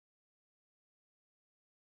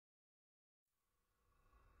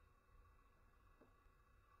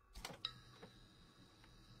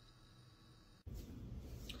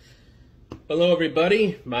Hello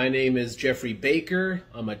everybody, my name is Jeffrey Baker.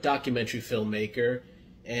 I'm a documentary filmmaker,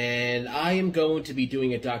 and I am going to be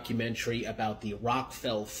doing a documentary about the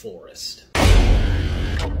ROCKFELL forest.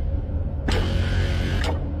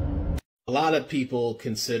 A lot of people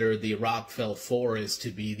consider the ROCKFELL forest to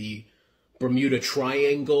be the Bermuda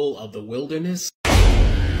Triangle of the wilderness.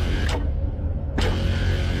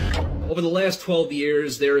 Over the last 12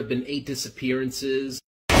 years, there have been 8 disappearances.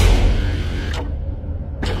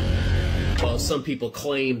 Well, some people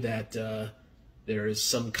claim that there is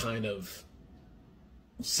some kind of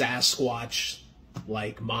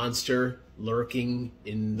Sasquatch-like monster lurking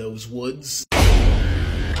in those woods.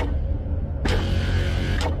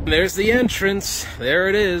 There's the entrance. There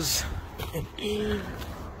it is.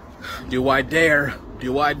 Do I dare?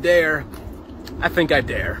 Do I dare? I think I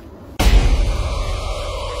dare.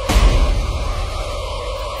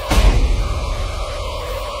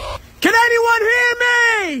 Can anyone hear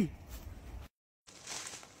me?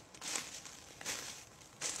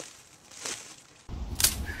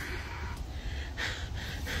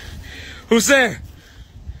 Who's there?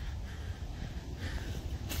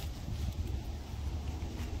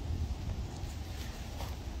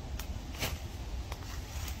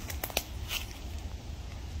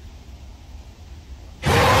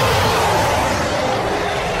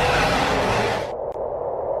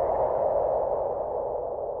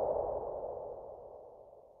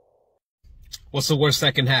 What's the worst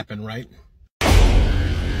that can happen, right?